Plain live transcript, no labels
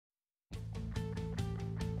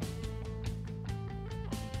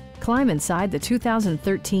Climb inside the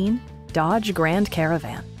 2013 Dodge Grand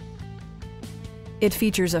Caravan. It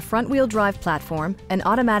features a front-wheel drive platform, an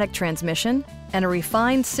automatic transmission, and a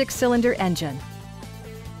refined 6-cylinder engine.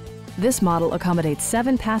 This model accommodates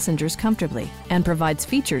 7 passengers comfortably and provides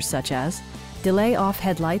features such as delay-off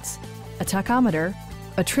headlights, a tachometer,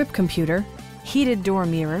 a trip computer, heated door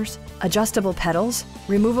mirrors, adjustable pedals,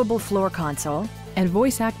 removable floor console, and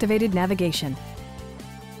voice-activated navigation.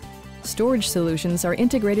 Storage solutions are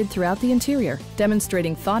integrated throughout the interior,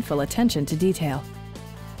 demonstrating thoughtful attention to detail.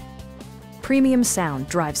 Premium sound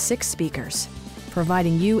drives 6 speakers,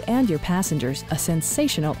 providing you and your passengers a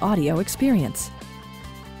sensational audio experience.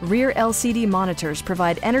 Rear LCD monitors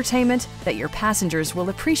provide entertainment that your passengers will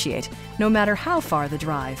appreciate no matter how far the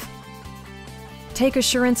drive. Take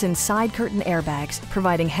assurance in side curtain airbags,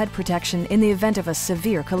 providing head protection in the event of a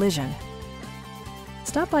severe collision.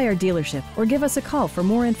 Stop by our dealership or give us a call for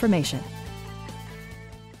more information.